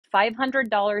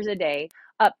$500 a day,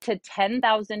 up to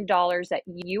 $10,000 that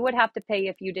you would have to pay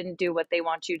if you didn't do what they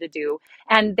want you to do.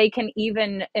 And they can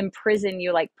even imprison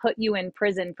you, like put you in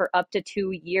prison for up to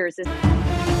 2 years.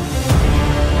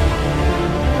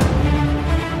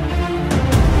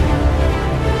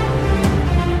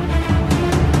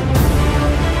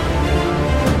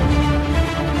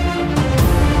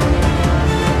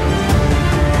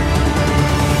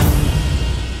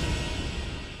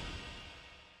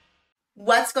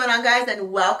 What's going on, guys,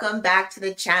 and welcome back to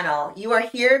the channel. You are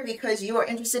here because you are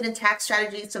interested in tax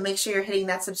strategies, so make sure you're hitting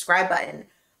that subscribe button.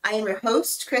 I am your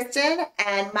host, Kristen,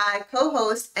 and my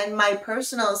co-host and my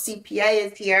personal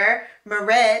CPA is here,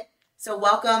 Marit. So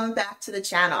welcome back to the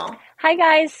channel. Hi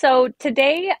guys, so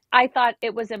today I thought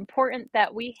it was important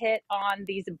that we hit on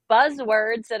these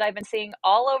buzzwords that I've been seeing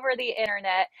all over the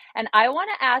internet, and I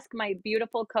want to ask my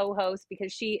beautiful co-host,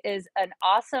 because she is an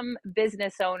awesome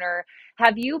business owner,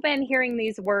 have you been hearing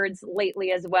these words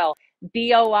lately as well?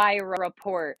 BOI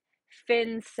report,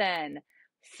 FinCEN,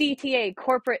 CTA,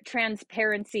 Corporate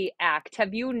Transparency Act.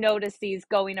 Have you noticed these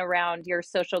going around your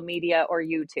social media or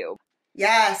YouTube?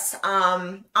 Yes,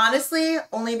 honestly,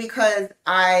 only because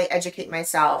I educate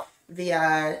myself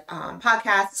via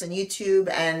podcasts and YouTube,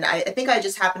 and I think I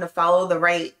just happen to follow the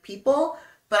right people,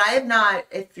 but I have not,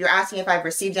 if you're asking if I've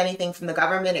received anything from the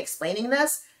government explaining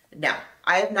this, no,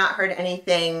 I have not heard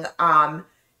anything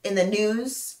in the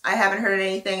news. I haven't heard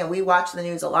anything, and we watch the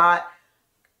news a lot.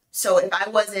 So if I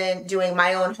wasn't doing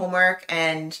my own homework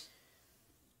and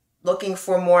looking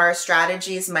for more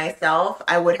strategies myself,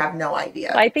 I would have no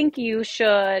idea. I think you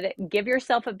should give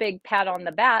yourself a big pat on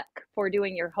the back for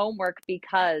doing your homework,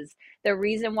 because the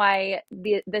reason why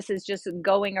this is just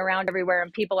going around everywhere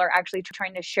and people are actually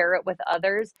trying to share it with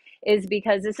others is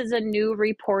because this is a new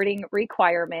reporting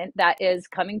requirement that is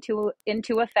coming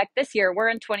into effect this year. We're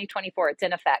in 2024, it's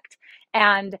in effect.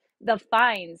 And the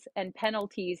fines and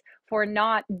penalties for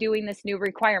not doing this new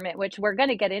requirement, which we're going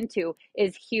to get into,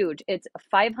 is huge. It's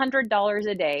 $500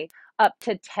 a day, up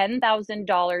to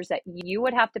 $10,000 that you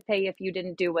would have to pay if you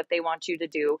didn't do what they want you to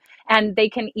do. And they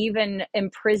can even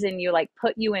imprison you, like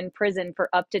put you in prison for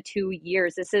up to 2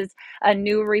 years. This is a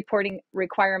new reporting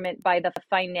requirement by the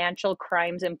Financial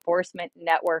Crimes Enforcement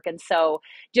Network. And so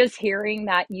just hearing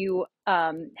that you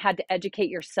had to educate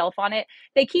yourself on it.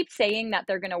 They keep saying that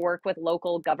they're going to work with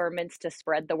local governments to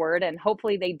spread the word, and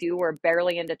hopefully they do. We're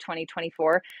barely into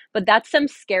 2024, but that's some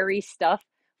scary stuff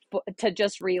to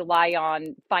just rely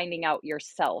on finding out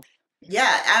yourself.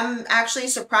 Yeah, I'm actually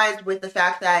surprised with the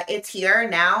fact that it's here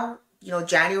now,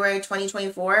 January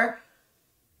 2024.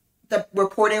 The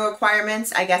reporting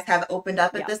requirements, I guess, have opened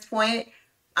up at this point.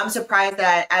 I'm surprised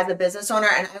that as a business owner,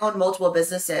 and I own multiple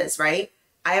businesses, right?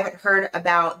 I haven't heard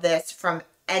about this from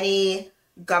any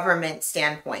government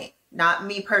standpoint. Not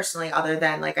me personally, other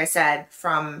than, like I said,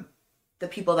 from the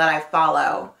people that I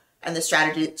follow and the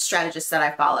strategists that I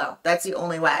follow. That's the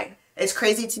only way. It's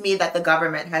crazy to me that the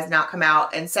government has not come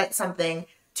out and sent something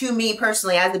to me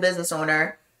personally as a business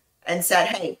owner and said,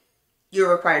 hey,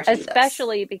 you're required to do this.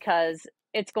 Especially because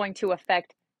it's going to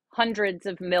affect hundreds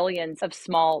of millions of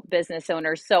small business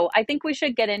owners. So I think we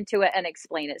should get into it and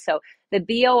explain it. So the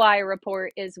BOI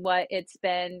report is what it's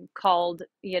been called,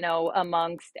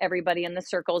 amongst everybody in the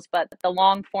circles, but the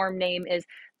long form name is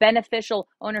Beneficial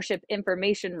Ownership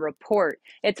Information Report.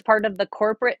 It's part of the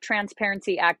Corporate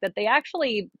Transparency Act that they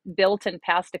actually built and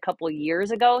passed a couple of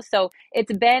years ago. So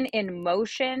it's been in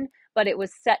motion, but it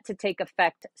was set to take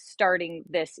effect starting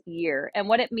this year. And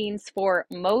what it means for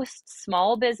most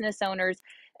small business owners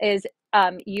is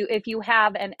if you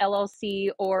have an LLC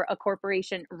or a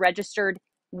corporation registered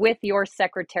with your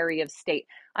Secretary of State.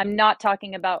 I'm not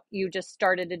talking about you just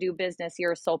started to do business,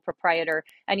 you're a sole proprietor,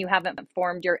 and you haven't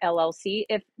formed your LLC.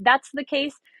 If that's the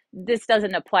case, this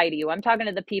doesn't apply to you. I'm talking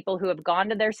to the people who have gone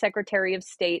to their Secretary of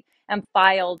State and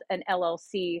filed an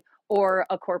LLC or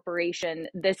a corporation.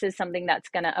 This is something that's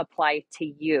going to apply to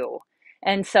you.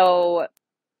 And so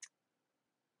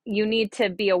you need to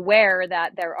be aware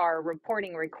that there are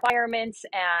reporting requirements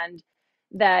and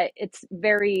that it's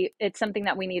something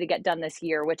that we need to get done this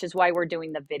year, which is why we're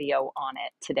doing the video on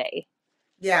it today.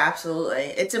 Yeah, absolutely.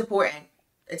 It's important.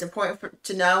 It's important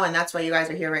to know, and that's why you guys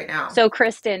are here right now. So,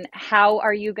 Kristen, how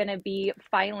are you going to be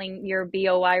filing your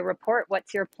BOI report?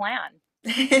 What's your plan?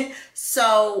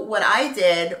 So what I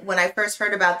did when I first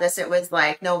heard about this, it was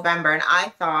like November, and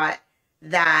I thought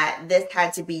that this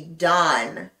had to be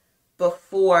done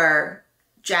before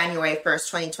January 1st,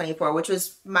 2024, which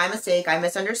was my mistake. I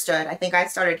misunderstood. I think I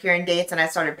started hearing dates and I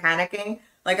started panicking.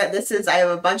 Like, I have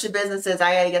a bunch of businesses.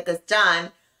 I got to get this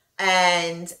done.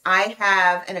 And I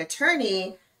have an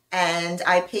attorney and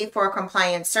I pay for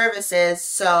compliance services,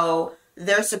 so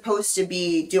they're supposed to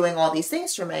be doing all these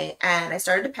things for me. And I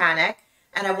started to panic,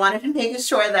 and I wanted to make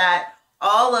sure that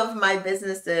all of my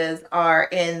businesses are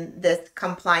in this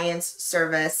compliance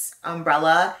service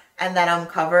umbrella and that I'm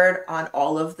covered on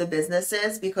all of the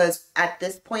businesses, because at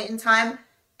this point in time,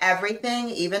 everything,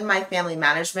 even my family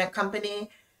management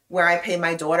company where I pay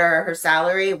my daughter her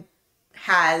salary,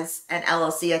 has an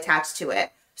LLC attached to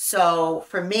it. So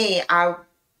for me, I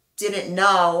didn't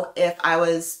know if I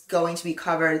was going to be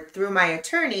covered through my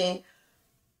attorney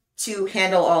to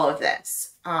handle all of this.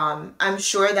 I'm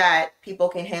sure that people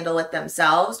can handle it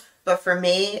themselves, but for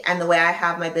me and the way I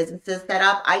have my businesses set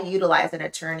up, I utilize an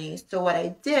attorney. So what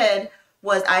I did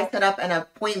was I set up an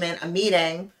appointment, a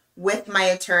meeting with my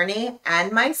attorney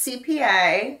and my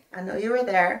CPA. I know you were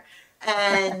there.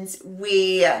 And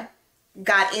we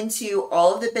got into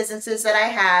all of the businesses that I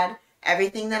had,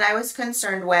 everything that I was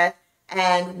concerned with,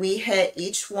 and we hit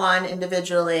each one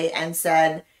individually and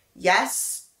said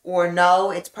yes or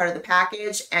no, it's part of the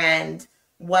package, and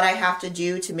what I have to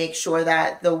do to make sure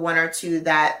that the one or two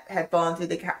that had fallen through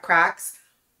the cracks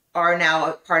are now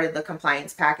a part of the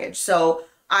compliance package. So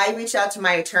I reached out to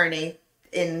my attorney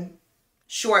in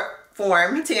short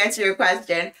form to answer your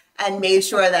question and made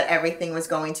sure that everything was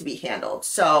going to be handled.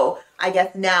 So I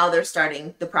guess now they're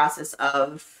starting the process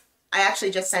of, I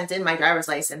actually just sent in my driver's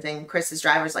license and Chris's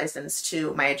driver's license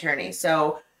to my attorney.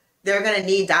 So they're going to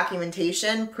need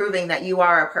documentation proving that you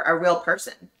are a real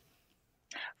person.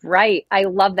 Right. I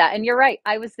love that. And you're right.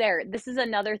 I was there. This is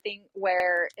another thing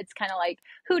where it's kind of like,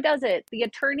 who does it? The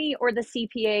attorney or the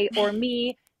CPA or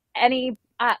me? Any,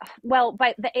 well,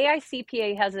 but the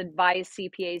AICPA has advised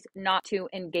CPAs not to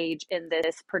engage in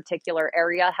this particular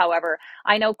area. However,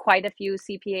 I know quite a few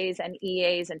CPAs and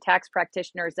EAs and tax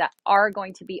practitioners that are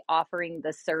going to be offering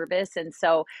the service. And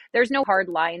so there's no hard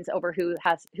lines over who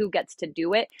gets to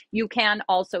do it. You can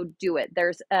also do it.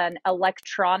 There's an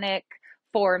electronic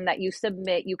form that you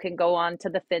submit. You can go on to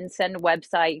the FinCEN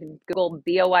website, you can Google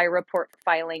BOI report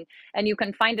filing, and you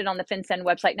can find it on the FinCEN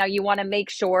website. Now you want to make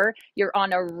sure you're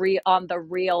on on the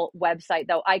real website,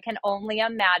 though. I can only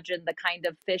imagine the kind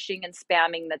of phishing and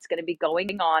spamming that's going to be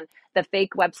going on the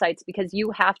fake websites, because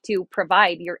you have to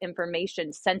provide your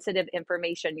information, sensitive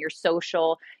information, your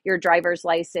social, your driver's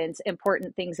license,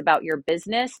 important things about your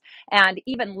business. And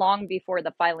even long before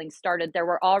the filing started, there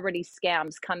were already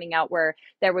scams coming out where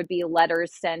there would be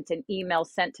letters sent and emails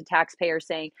sent to taxpayers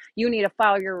saying, you need to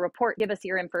file your report, give us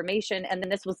your information. And then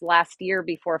this was last year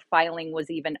before filing was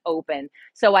even open.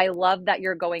 So I love that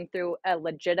you're going through a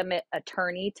legitimate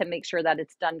attorney to make sure that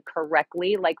it's done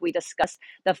correctly. Like we discussed,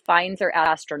 the fines are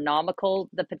astronomical.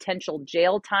 The potential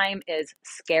jail time is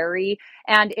scary.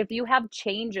 And if you have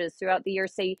changes throughout the year,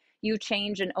 say you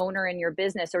change an owner in your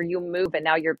business or you move and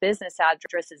now your business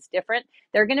address is different,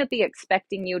 they're going to be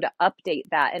expecting you to update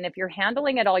that. And if you're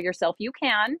handling it all yourself, you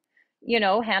can,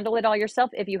 handle it all yourself.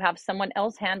 If you have someone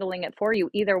else handling it for you,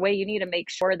 either way, you need to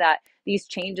make sure that these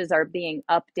changes are being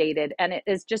updated. And it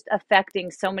is just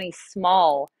affecting so many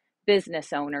small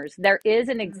business owners. There is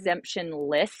an exemption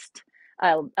list.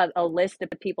 A list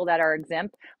of people that are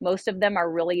exempt. Most of them are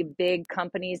really big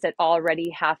companies that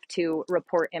already have to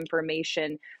report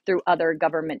information through other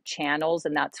government channels,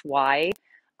 and that's why.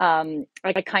 I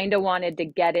kind of wanted to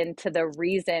get into the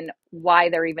reason why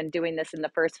they're even doing this in the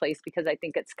first place, because I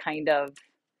think it's kind of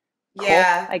cool.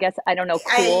 Yeah. I guess, I don't know,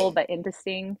 cool, I but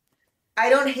interesting.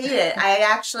 I don't hate it.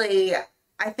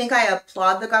 I think I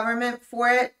applaud the government for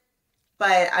it,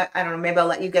 but I don't know, maybe I'll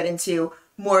let you get into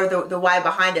more of the why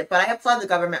behind it. But I applaud the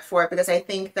government for it because I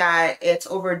think that it's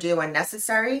overdue and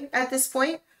necessary at this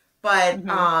point. But Hmm.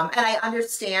 and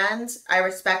I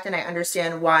respect and I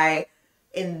understand why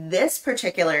in this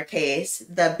particular case,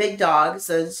 the big dogs,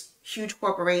 those huge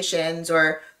corporations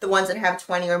or the ones that have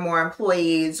 20 or more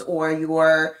employees or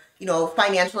your,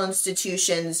 financial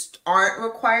institutions aren't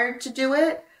required to do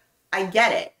it. I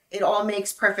get it. It all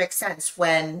makes perfect sense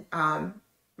when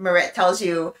Marit tells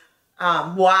you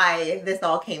why this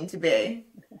all came to be.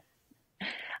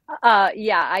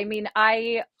 Yeah, I mean,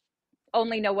 I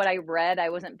only know what I read. I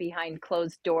wasn't behind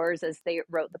closed doors as they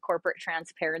wrote the Corporate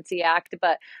Transparency Act,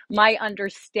 but my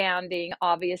understanding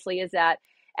obviously is that,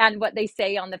 and what they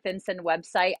say on the FinCEN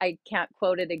website, I can't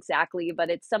quote it exactly,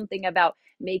 but it's something about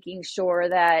making sure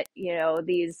that,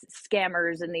 these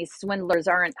scammers and these swindlers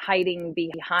aren't hiding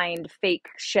behind fake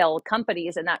shell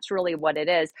companies. And that's really what it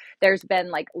is. There's been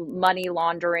like money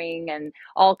laundering and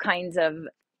all kinds of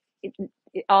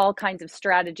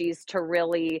strategies to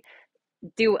really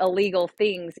do illegal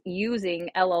things using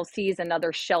LLCs and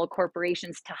other shell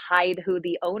corporations to hide who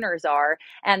the owners are.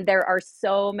 And there are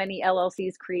so many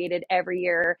LLCs created every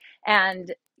year.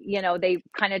 And, they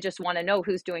kind of just want to know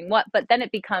who's doing what. But then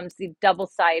it becomes the double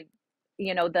side,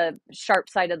 the sharp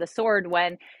side of the sword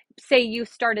when, say, you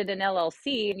started an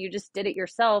LLC and you just did it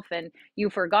yourself and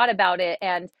you forgot about it.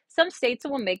 And some states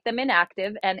will make them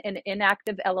inactive, and an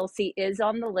inactive LLC is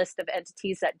on the list of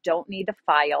entities that don't need to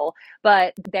file.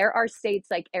 But there are states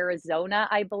like Arizona,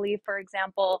 I believe, for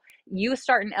example, you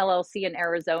start an LLC in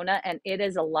Arizona and it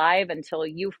is alive until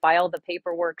you file the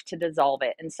paperwork to dissolve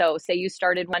it. And so, say you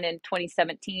started one in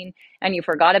 2017 and you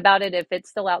forgot about it, if it's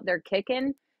still out there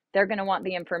kicking, they're going to want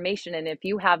the information. And if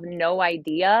you have no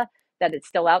idea that it's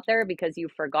still out there because you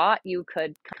forgot, you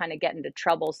could kind of get into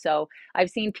trouble. So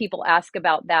I've seen people ask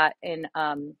about that in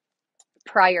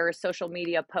prior social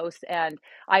media posts. And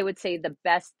I would say the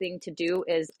best thing to do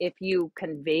is, if you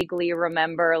can vaguely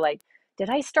remember, like,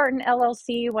 did I start an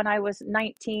LLC when I was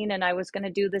 19 and I was going to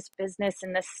do this business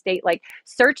in this state? Like,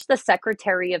 search the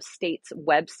Secretary of State's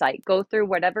website. Go through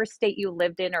whatever state you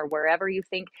lived in or wherever you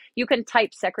think. You can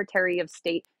type Secretary of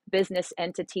State business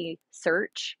entity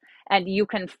search, and you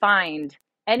can find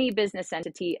any business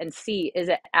entity and see, is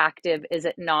it active, is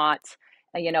it not,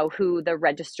 who the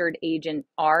registered agent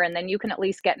are. And then you can at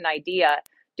least get an idea,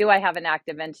 do I have an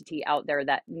active entity out there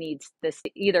that needs this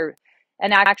either?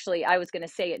 And actually, I was going to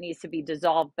say it needs to be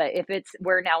dissolved, but if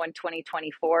we're now in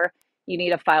 2024, you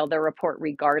need to file the report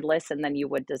regardless, and then you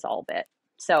would dissolve it.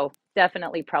 So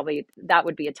definitely, probably that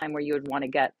would be a time where you would want to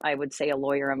get, I would say, a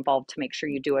lawyer involved to make sure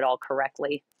you do it all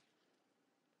correctly.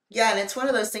 Yeah, and it's one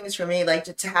of those things for me, like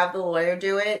to have the lawyer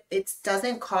do it, it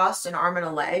doesn't cost an arm and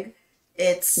a leg.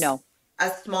 It's No. a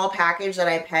small package that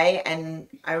I pay. And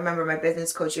I remember my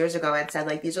business coach years ago had said,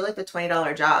 like, these are like the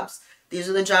 $20 jobs. These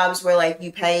are the jobs where, like,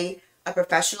 you pay a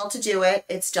professional to do it.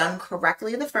 It's done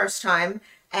correctly the first time,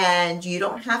 and you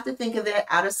don't have to think of it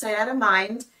out of sight, out of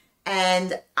mind.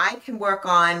 And I can work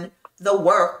on the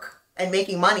work and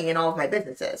making money in all of my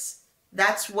businesses.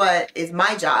 That's what is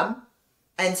my job.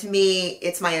 And to me,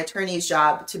 it's my attorney's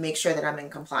job to make sure that I'm in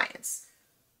compliance.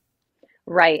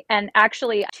 Right. And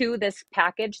actually, to this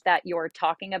package that you're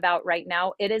talking about right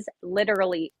now, it is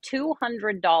literally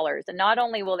 $200. And not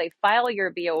only will they file your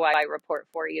BOI report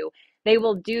for you, they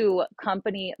will do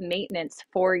company maintenance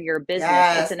for your business.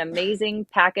 It's Yes. an amazing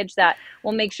package that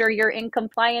will make sure you're in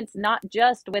compliance, not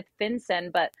just with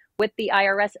FinCEN, but with the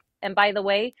IRS. And by the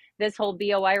way, this whole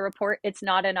BOI report, it's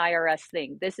not an IRS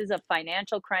thing. This is a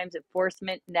Financial Crimes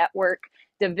Enforcement Network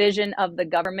division of the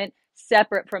government,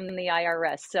 separate from the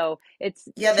IRS. So it's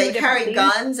Yeah, two they different carry things.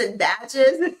 guns and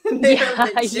badges. They're Yeah,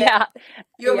 legit. yeah,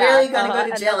 You're yeah. really going to go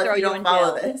to And they'll jail if throw you you don't in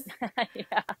follow jail. this.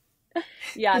 Yeah,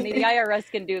 yeah. And the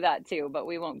IRS can do that too, but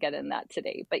we won't get in that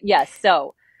today. But yes,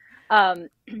 so um,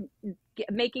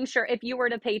 making sure, if you were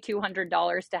to pay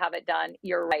 $200 to have it done,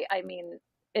 you're right. I mean,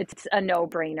 it's a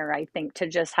no-brainer, I think, to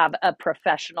just have a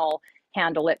professional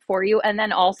handle it for you. And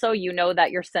then also,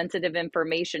 that your sensitive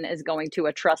information is going to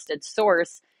a trusted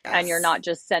source, and you're Yes. not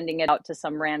just sending it out to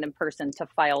some random person to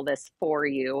file this for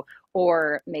you,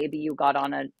 or maybe you got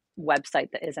on a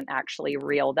website that isn't actually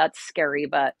real. That's scary,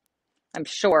 but I'm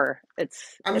sure if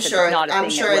it's not a I'm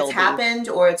thing, it sure it's will be. happened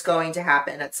or it's going to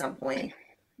happen at some point.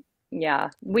 Yeah,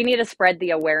 we need to spread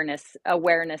the awareness.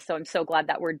 So I'm so glad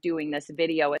that we're doing this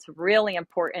video. It's really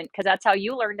important because that's how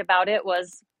you learned about it,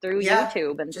 was through Yeah,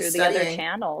 YouTube and through just the other studying.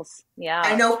 channels. I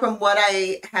Yeah. know from what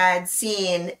I had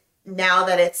seen, now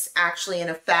that it's actually in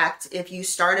effect, if you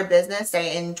start a business,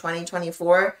 say in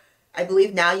 2024, I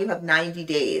believe now you have 90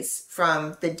 days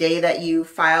from the day that you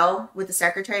file with the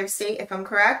Secretary of State, if I'm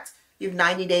correct. You have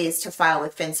 90 days to file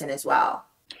with FinCEN as well.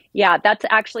 Yeah, that's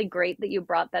actually great that you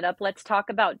brought that up. Let's talk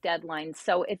about deadlines.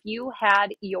 So if you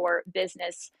had your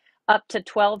business up to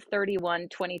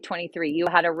 12/31/2023, you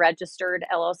had a registered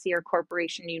LLC or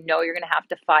corporation, you're going to have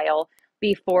to file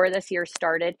before this year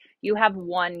started, you have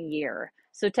 1 year.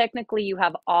 So technically you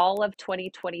have all of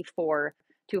 2024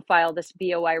 to file this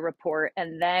BOI report.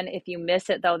 And then if you miss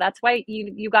it, though, that's why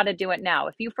you got to do it now.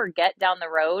 If you forget down the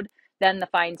road, then the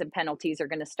fines and penalties are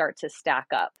going to start to stack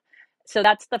up. So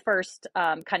that's the first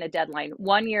kind of deadline.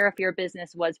 1 year if your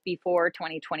business was before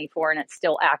 2024 and it's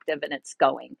still active and it's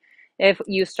going. If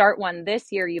you start one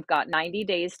this year, you've got 90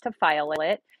 days to file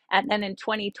it. And then in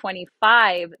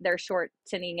 2025, they're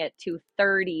shortening it to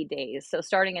 30 days. So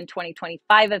starting in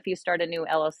 2025, if you start a new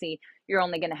LLC, you're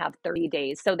only going to have 30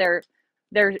 days. So they're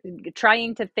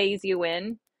trying to phase you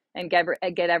in and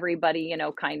get everybody,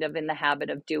 kind of in the habit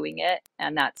of doing it.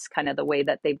 And that's kind of the way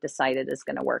that they've decided is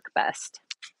going to work best.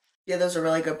 Yeah, those are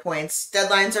really good points.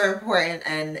 Deadlines are important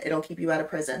and it'll keep you out of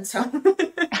prison. So,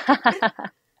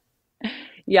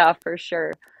 Yeah, for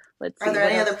sure. Let's are see, there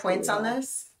what any other else do points we on have?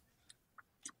 this?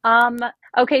 Um,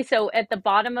 okay, so at the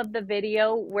bottom of the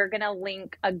video, we're going to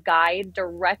link a guide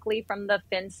directly from the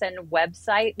FinCEN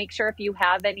website. Make sure if you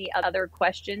have any other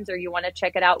questions or you want to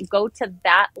check it out, go to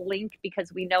that link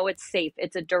because we know it's safe.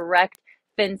 It's a direct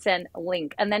FinCEN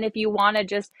link. And then if you want to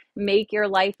just make your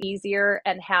life easier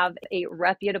and have a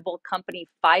reputable company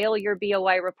file your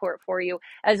BOI report for you,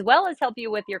 as well as help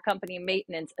you with your company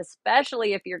maintenance,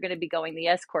 especially if you're going to be going the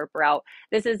S Corp route,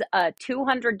 this is a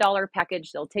 $200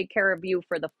 package. They'll take care of you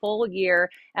for the full year.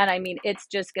 And I mean, it's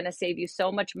just going to save you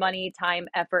so much money, time,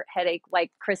 effort, headache.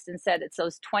 Like Kristen said, it's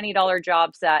those $20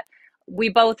 jobs that we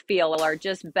both feel are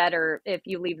just better if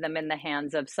you leave them in the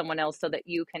hands of someone else so that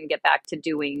you can get back to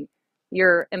doing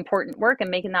your important work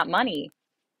and making that money.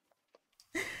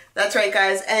 That's right,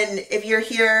 guys. And if you're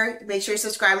here, make sure you're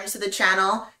subscribing to the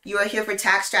channel. You are here for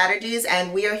tax strategies,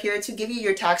 and we are here to give you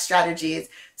your tax strategies.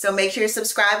 So make sure you're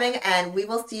subscribing, and we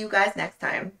will see you guys next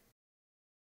time.